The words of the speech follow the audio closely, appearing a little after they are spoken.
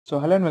So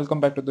hello and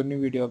welcome back to the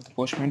new video of the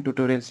Postman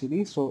tutorial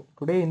series. So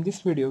today in this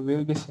video we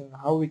will be seeing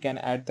how we can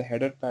add the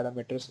header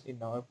parameters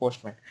in our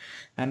Postman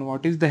and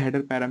what is the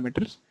header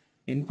parameters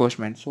in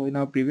Postman. So in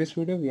our previous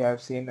video we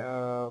have seen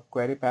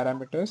query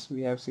parameters,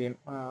 we have seen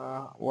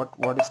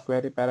what is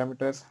query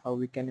parameters, how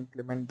we can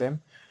implement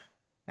them,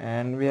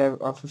 and we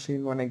have also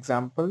seen one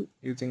example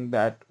using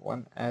that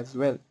one as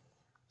well.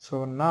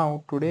 So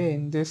now today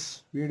in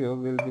this video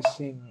we'll be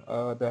seeing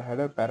the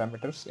header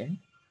parameters in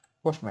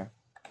Postman.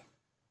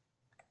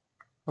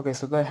 Okay,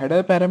 so the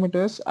header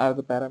parameters are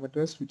the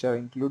parameters which are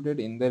included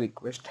in the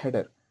request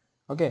header.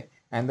 Okay,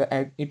 and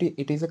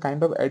it is a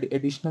kind of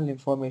additional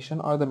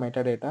information or the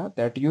metadata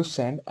that you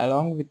send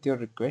along with your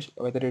request,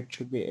 whether it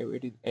should be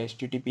it is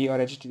HTTP or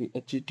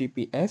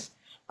HTTPS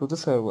to the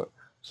server.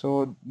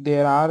 So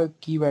there are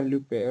key value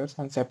pairs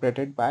and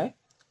separated by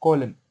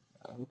colon.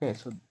 Okay,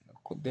 so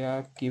they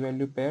are key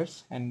value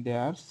pairs and they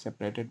are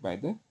separated by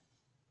the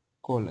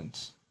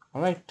colons.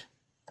 All right.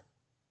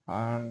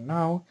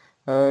 Now,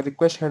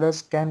 request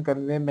headers can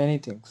convey many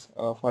things.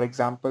 For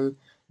example,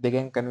 they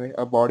can convey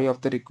a body of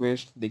the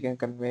request, they can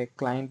convey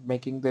client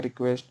making the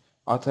request,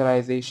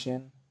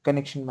 authorization,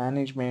 connection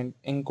management,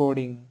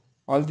 encoding.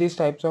 All these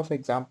types of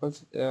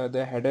examples,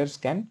 the headers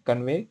can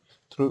convey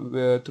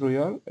through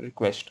your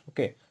request.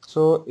 Okay,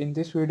 so in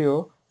this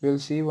video, we'll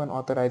see one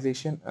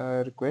authorization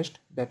request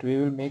that we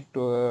will make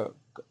to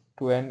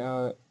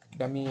an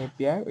dummy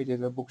API, which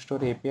is a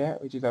bookstore API,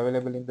 which is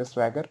available in the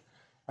Swagger,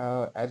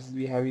 as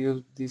we have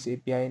used this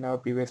API in our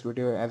previous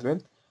video as well.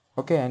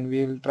 Okay, and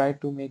we will try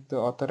to make the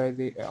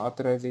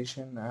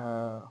authorization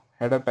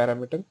header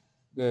parameter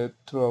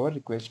through our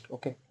request.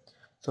 Okay,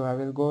 so I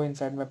will go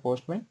inside my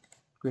Postman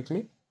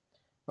quickly.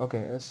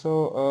 Okay,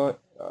 so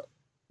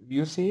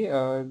you see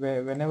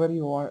whenever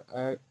you want,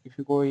 if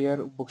you go here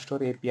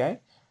bookstore API,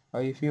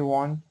 if you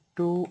want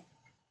to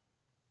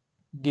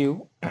give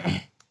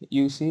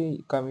you see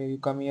you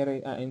come here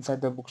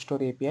inside the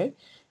bookstore API,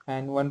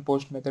 and one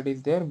post method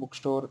is there,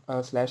 bookstore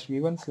slash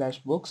v1 slash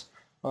books.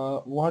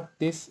 What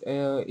this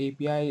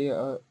API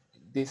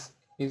this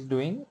is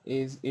doing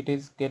is it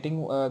is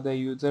getting the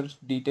user's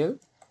detail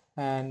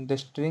and the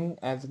string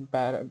as in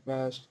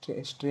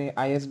string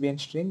ISBN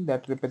string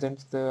that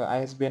represents the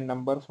ISBN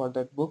number for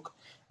that book,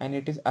 and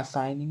it is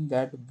assigning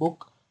that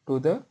book to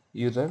the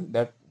user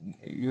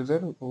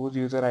whose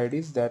user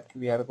IDs that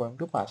we are going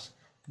to pass.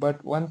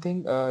 But one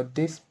thing,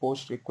 this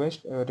post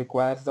request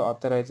requires the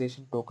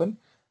authorization token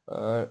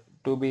uh,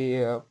 to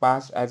be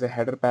passed as a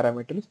header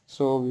parameter.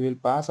 So we will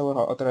pass our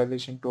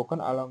authorization token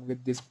along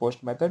with this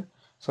post method,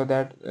 so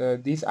that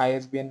these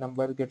ISBN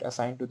number get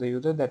assigned to the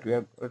user that we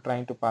are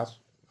trying to pass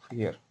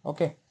here.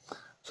 Okay,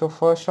 so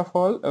first of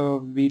all,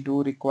 we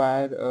do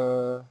require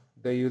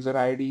the user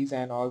IDs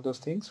and all those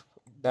things.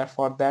 That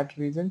for that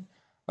reason,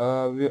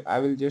 I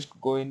will just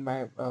go in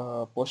my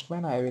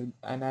Postman.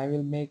 I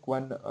will make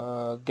one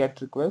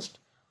get request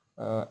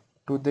uh,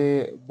 to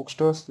the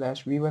bookstore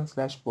slash v1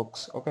 slash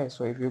books. Okay,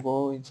 so if you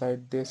go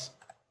inside this,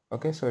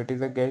 okay, so it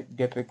is a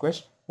get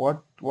request.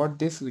 What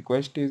this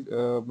request is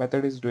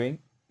method is doing,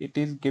 it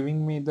is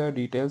giving me the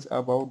details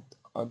about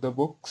the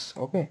books.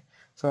 Okay,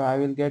 so I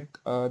will get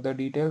the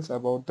details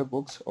about the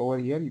books over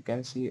here. You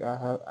can see I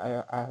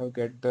have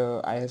get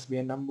the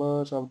ISBN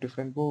numbers of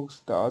different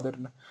books, the other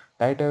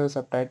title,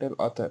 subtitle,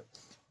 author.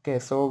 Okay,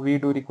 so we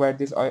do require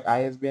this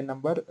ISBN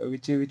number,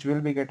 which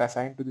will be get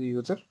assigned to the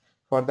user.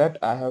 For that,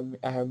 I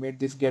have made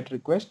this get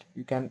request.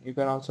 You can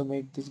also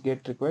make this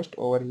get request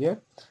over here,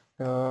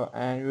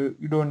 and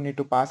you don't need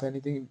to pass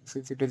anything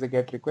since it is a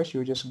get request.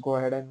 You just go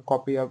ahead and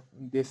copy up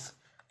this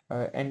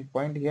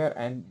endpoint here,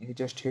 and you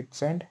just hit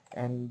send,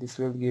 and this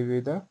will give you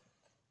the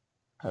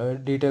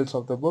details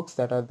of the books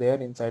that are there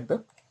inside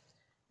the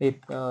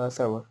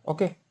server.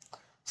 Okay,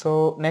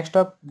 so next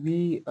up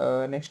we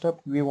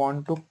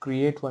want to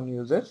create one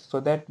user so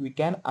that we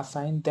can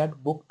assign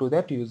that book to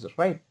that user,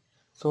 right?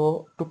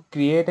 So to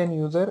create an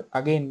user,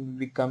 again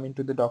we come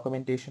into the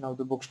documentation of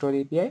the bookstore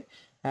API,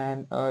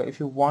 and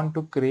if you want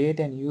to create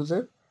an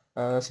user,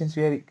 since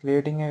we are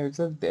creating a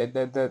user,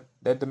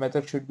 the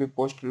method should be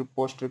post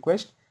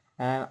request,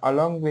 and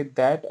along with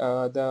that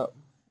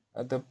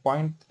the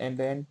point and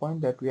the endpoint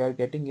that we are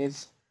getting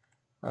is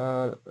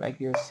like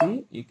you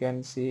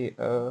can see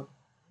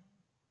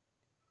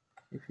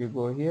if you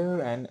go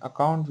here and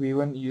account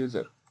v1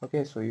 user.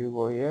 Okay, so you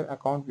go here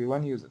account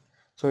v1 user,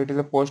 so it is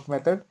a post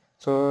method.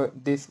 So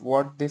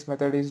what this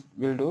method is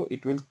will do,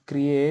 it will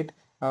create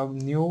a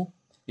new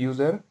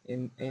user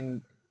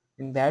in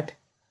that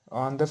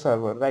on the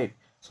server, right?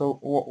 So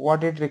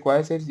what it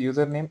requires is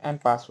username and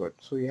password.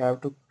 So you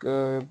have to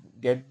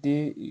get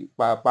the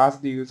pass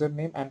the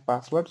username and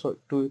password so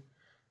to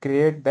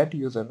create that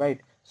user,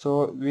 right?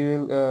 So we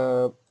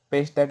will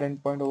paste that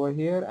endpoint over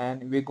here,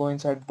 and we go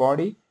inside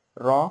body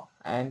raw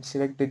and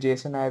select the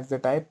JSON as the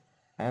type,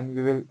 and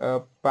we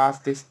will pass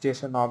this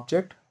JSON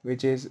object,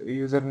 which is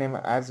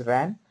username as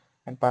ran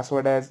and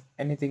password as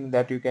anything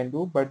that you can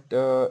do. But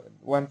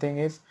one thing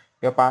is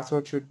your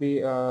password should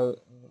be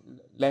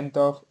length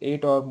of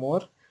 8 or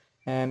more,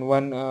 and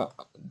one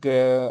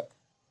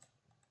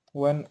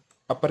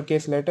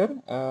uppercase letter,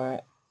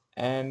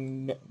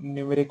 and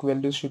numeric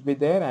values should be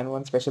there, and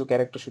one special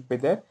character should be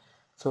there.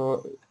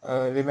 So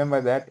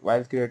remember that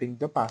while creating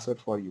the password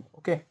for you.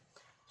 Okay,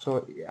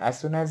 so as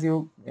soon as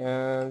you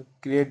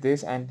create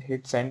this and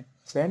hit send,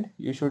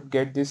 you should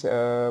get this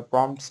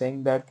prompt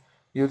saying that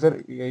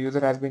user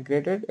has been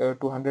created,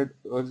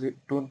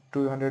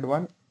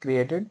 201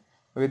 created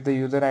with the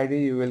user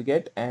ID you will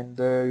get, and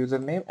the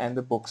username and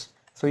the books.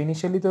 So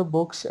initially the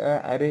books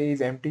array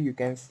is empty, you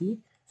can see,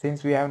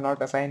 since we have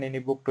not assigned any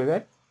book to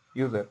that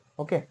user.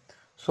 Okay,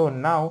 so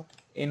now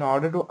in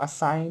order to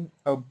assign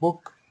a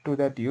book to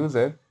that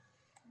user,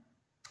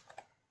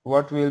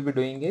 what we will be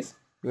doing is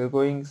we are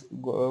going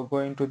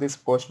to this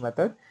post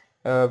method,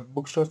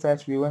 bookstore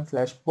slash v1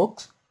 slash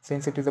books.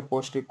 Since it is a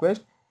post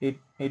request,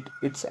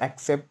 it's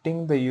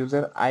accepting the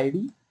user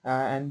ID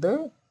and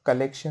the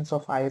collections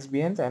of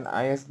ISBNs and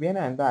ISBN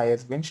and the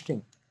ISBN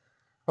string.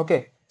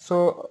 Okay,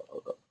 so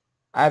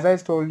as I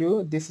told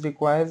you, this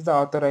requires the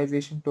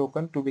authorization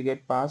token to be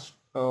get passed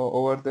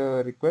over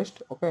the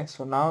request. Okay,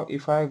 so now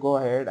if I go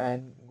ahead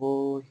and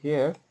go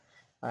here,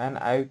 and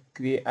I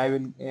will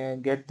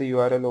get the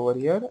URL over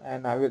here,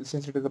 and I will,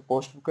 since it is a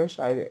post request,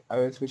 I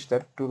will switch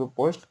that to the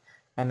post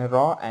and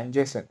raw and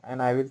JSON,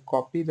 and I will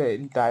copy the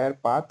entire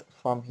path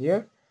from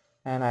here,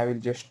 and I will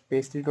just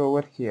paste it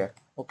over here.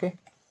 Okay,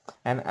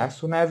 and as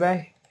soon as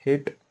I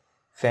hit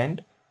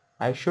send,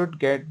 I should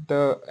get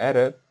the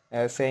error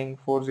saying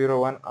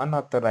 401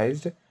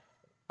 unauthorized,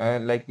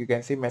 like you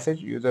can see message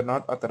user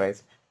not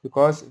authorized,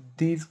 because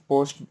this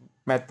post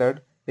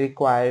method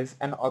requires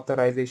an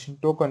authorization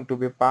token to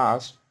be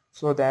passed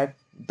so that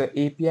the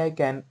API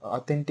can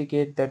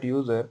authenticate that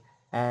user,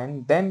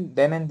 and then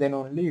and then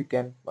only you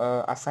can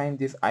assign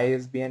this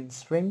ISBN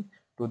string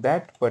to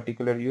that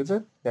particular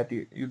user, that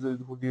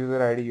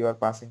user ID you are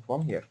passing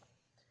from here.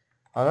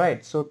 All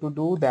right, so to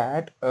do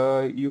that,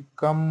 you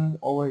come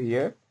over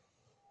here.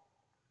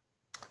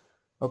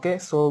 Okay,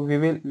 so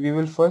we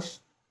will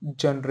first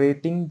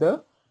generating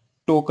the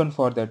token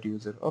for that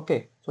user.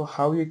 Okay, so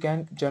how you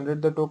can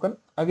generate the token?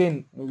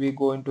 Again, we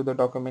go into the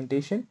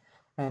documentation,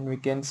 and we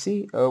can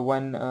see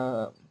one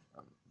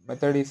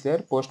method is there,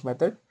 post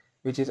method,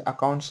 which is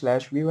account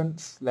slash v1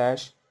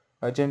 slash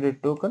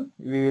generate token.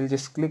 We will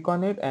just click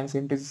on it, and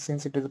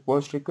since it is a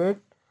post request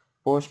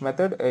post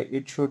method,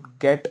 it should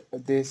get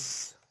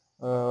this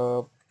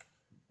parameters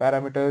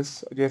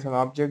JSON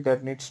object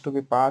that needs to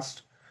be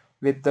passed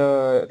with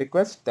the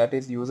request, that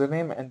is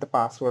username and the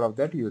password of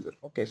that user.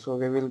 Okay, so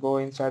we will go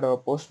inside our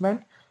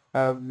Postman.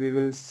 We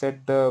will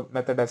set the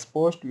method as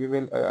post. We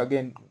will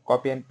again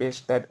copy and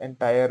paste that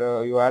entire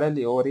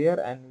URL over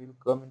here, and we will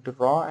come into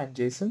raw and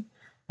JSON,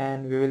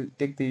 and we will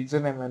take the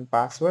username and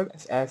password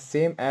as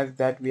same as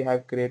that we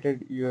have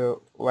created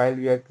while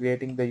we are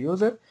creating the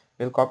user.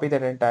 We'll copy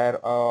that entire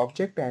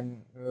object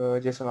and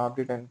JSON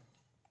object and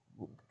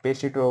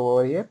paste it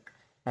over here,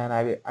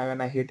 and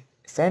when I hit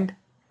send,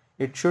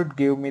 it should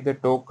give me the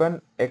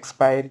token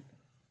expired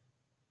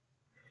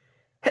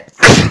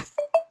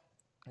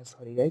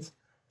sorry guys,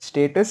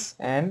 status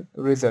and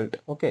result.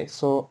 Okay,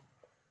 so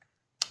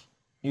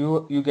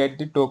you get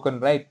the token,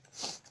 right?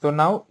 So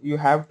now you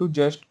have to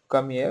just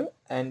come here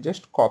and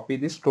just copy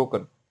this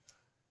token,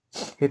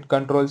 hit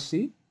Control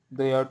C,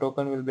 your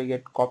token will be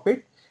get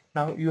copied.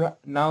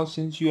 Now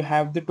since you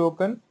have the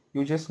token,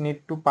 you just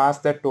need to pass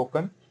that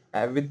token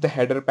with the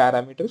header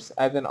parameters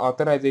as an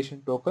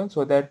authorization token,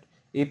 so that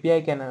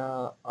API can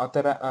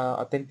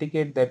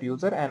authenticate that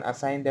user and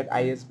assign that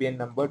ISBN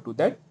number to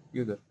that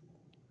user.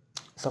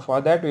 So for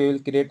that we will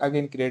create a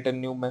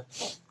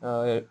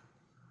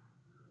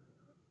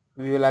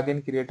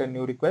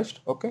new request.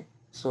 Okay,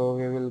 so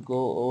we will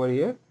go over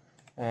here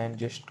and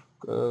just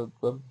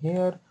come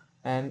here,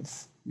 and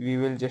we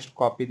will just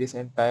copy this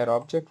entire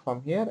object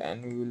from here,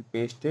 and we will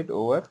paste it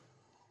over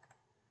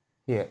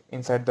here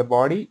inside the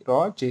body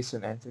raw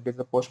JSON, and it is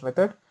the post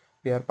method.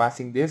 We are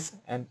passing this,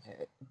 and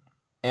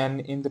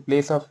in the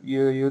place of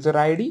your user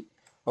ID,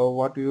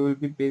 what we will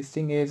be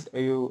pasting is,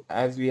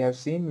 as we have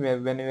seen,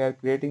 when we are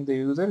creating the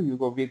user,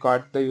 we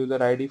got the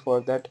user ID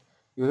for that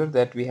user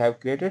that we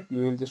have created.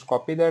 We will just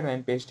copy that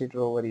and paste it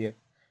over here.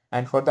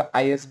 And for the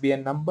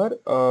ISBN number,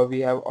 we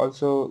have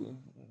also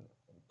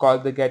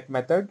called the get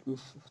method,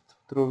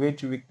 through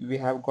which we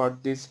have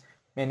got this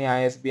many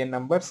ISBN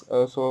numbers.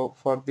 So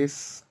for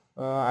this,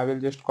 I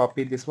will just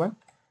copy this one,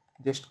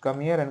 just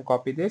come here and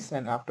copy this,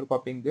 and after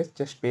copying this,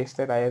 just paste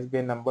that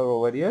ISBN number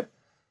over here.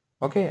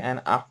 Okay,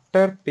 and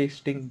after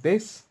pasting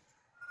this,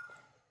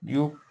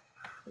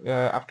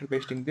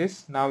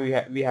 now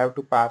we have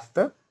to pass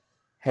the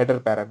header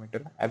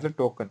parameter as a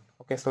token.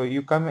 Okay, so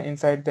you come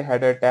inside the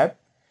header tab,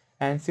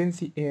 and since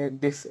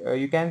this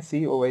you can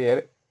see over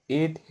here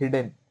 8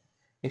 hidden.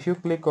 If you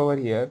click over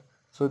here,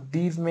 so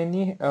these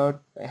many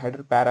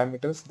header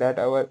parameters that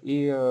our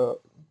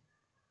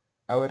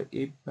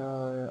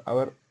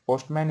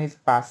Postman is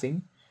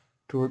passing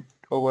to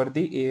over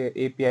the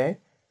API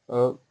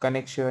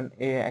connection,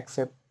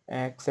 accept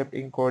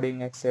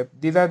encoding,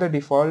 accept. These are the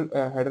default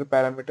header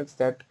parameters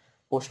that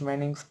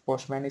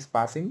Postman is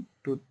passing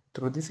to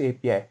through this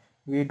API.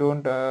 we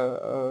don't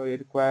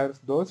require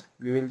those.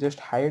 We will just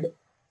hide.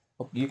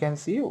 You can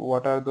see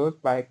what are those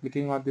by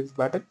clicking on this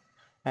button.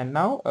 And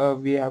now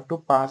we have to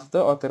pass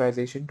the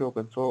authorization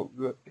token. So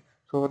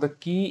the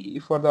key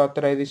for the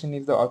authorization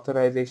is the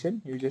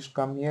authorization. You just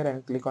come here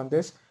and click on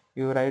this.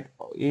 You write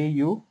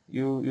AU.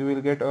 You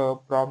will get a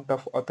prompt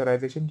of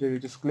authorization. So you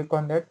just click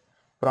on that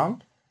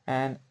prompt,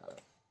 and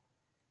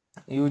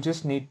you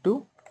just need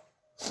to,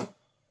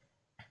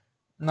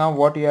 now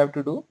what you have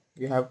to do,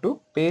 you have to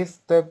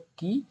paste the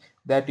key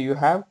that you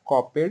have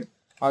copied,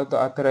 or the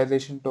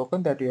authorization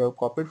token that you have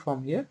copied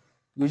from here.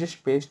 You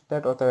just paste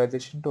that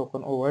authorization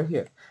token over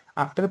here.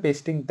 After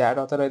pasting that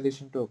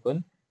authorization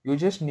token, you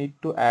just need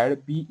to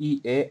add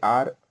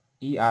BEARER,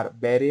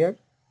 barrier,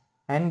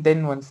 and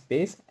then one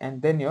space,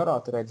 and then your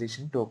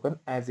authorization token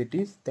as it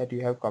is that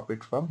you have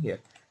copied from here.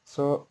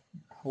 So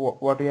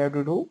what you have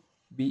to do,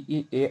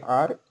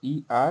 BEARER,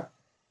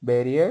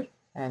 barrier,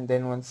 and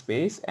then one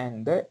space,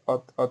 and the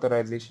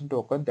authorization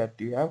token that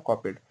you have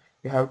copied.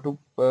 You have to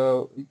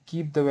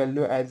keep the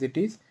value as it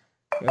is.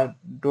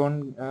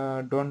 Don't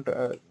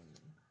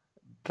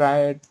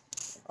try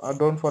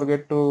don't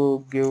forget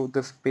to give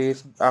the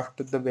space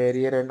after the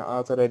barrier and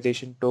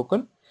authorization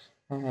token.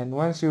 And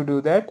once you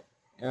do that,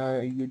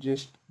 you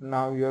just,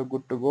 now you are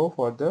good to go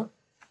for the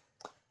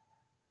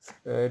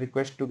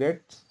request to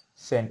get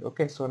sent.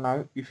 Okay, so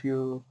now if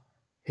you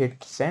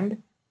hit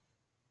send,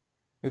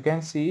 you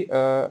can see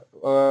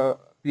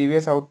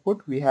previous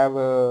output we have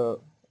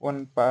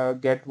one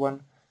get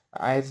one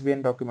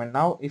ISBN document.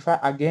 Now if I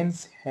again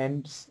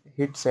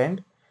hit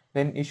send,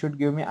 then it should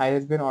give me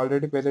ISBN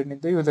already present in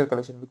the user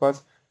collection,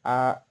 because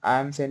I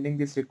am sending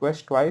this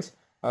request twice.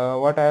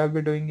 What I will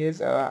be doing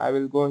is I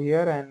will go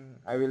here and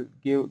I will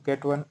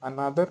get one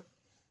another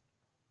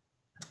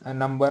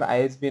number,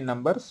 ISBN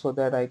number, so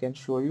that I can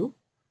show you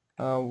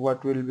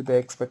what will be the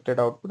expected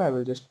output. I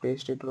will just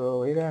paste it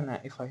over here, and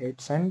if I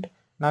hit send,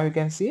 now you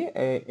can see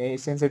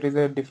since it is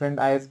a different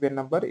ISBN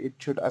number, it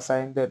should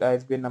assign that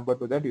ISBN number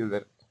to that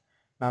user.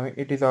 Now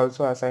it is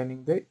also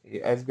assigning the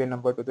ISBN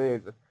number to the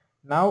user.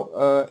 Now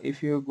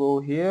if you go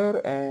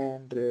here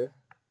and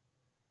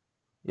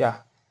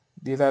yeah,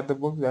 these are the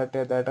books that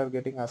are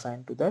getting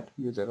assigned to that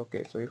user.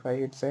 Okay, so if I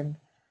hit send,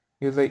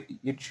 user,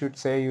 it should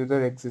say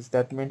user exists.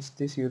 That means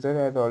this user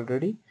has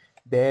already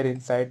there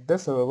inside the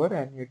server,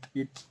 and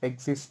it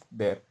exists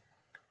there.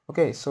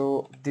 Okay,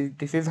 so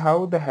this is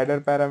how the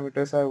header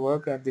parameters are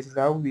work, and this is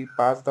how we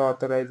pass the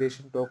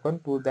authorization token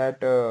to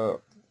that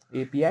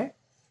API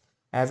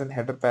as an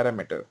header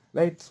parameter,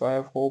 right? So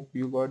I hope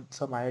you got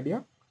some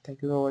idea.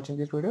 Thank you for watching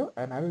this video,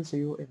 and I will see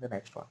you in the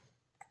next one.